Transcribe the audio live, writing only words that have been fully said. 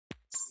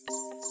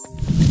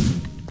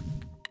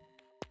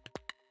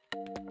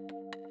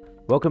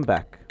Welcome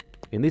back.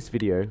 In this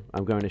video,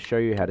 I'm going to show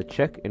you how to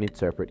check and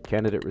interpret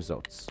candidate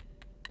results.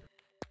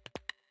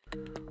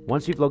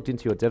 Once you've logged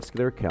into your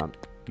Devskiller account,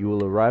 you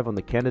will arrive on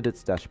the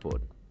candidates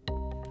dashboard.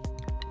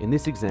 In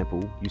this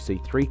example, you see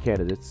 3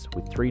 candidates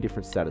with 3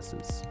 different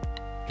statuses.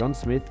 John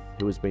Smith,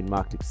 who has been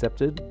marked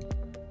accepted,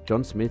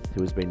 John Smith,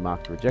 who has been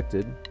marked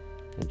rejected,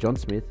 and John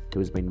Smith, who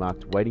has been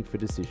marked waiting for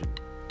decision.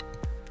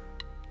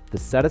 The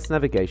status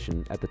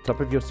navigation at the top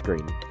of your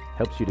screen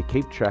helps you to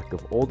keep track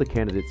of all the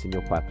candidates in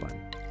your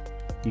pipeline.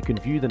 You can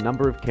view the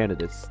number of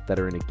candidates that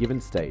are in a given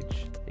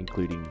stage,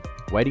 including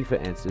waiting for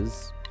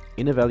answers,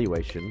 in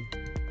evaluation,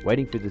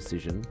 waiting for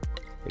decision,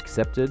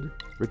 accepted,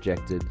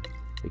 rejected,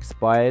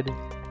 expired,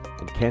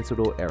 and cancelled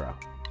or error.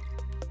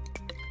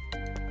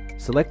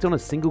 Select on a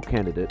single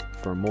candidate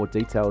for a more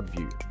detailed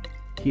view.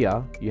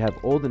 Here, you have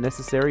all the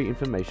necessary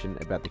information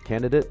about the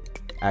candidate,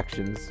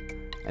 actions,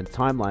 and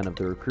timeline of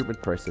the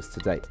recruitment process to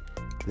date.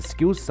 The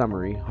skills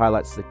summary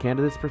highlights the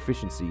candidate's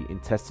proficiency in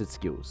tested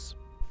skills.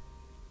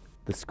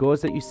 The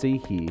scores that you see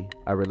here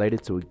are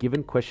related to a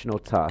given question or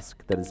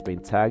task that has been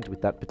tagged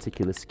with that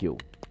particular skill.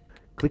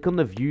 Click on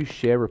the View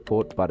Share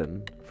Report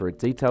button for a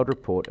detailed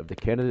report of the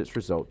candidate's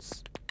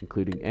results,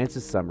 including answer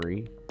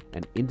summary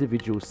and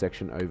individual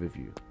section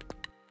overview.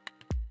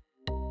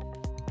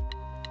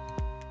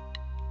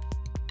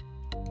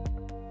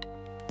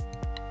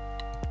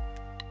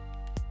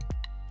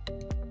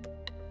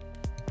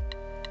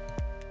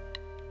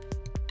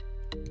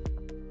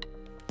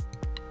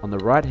 On the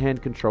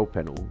right-hand control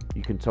panel,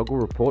 you can toggle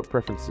report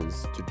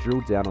preferences to drill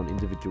down on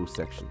individual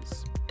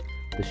sections.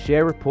 The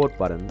Share Report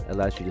button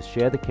allows you to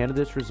share the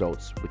candidate's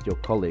results with your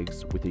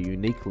colleagues with a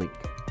unique link.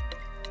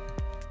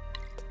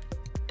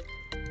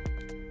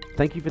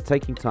 Thank you for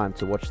taking time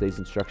to watch these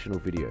instructional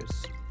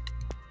videos.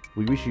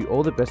 We wish you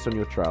all the best on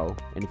your trial,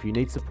 and if you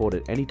need support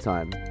at any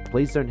time,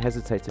 please don't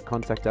hesitate to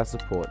contact our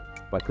support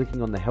by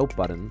clicking on the Help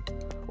button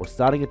or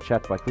starting a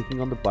chat by clicking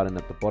on the button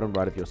at the bottom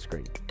right of your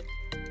screen.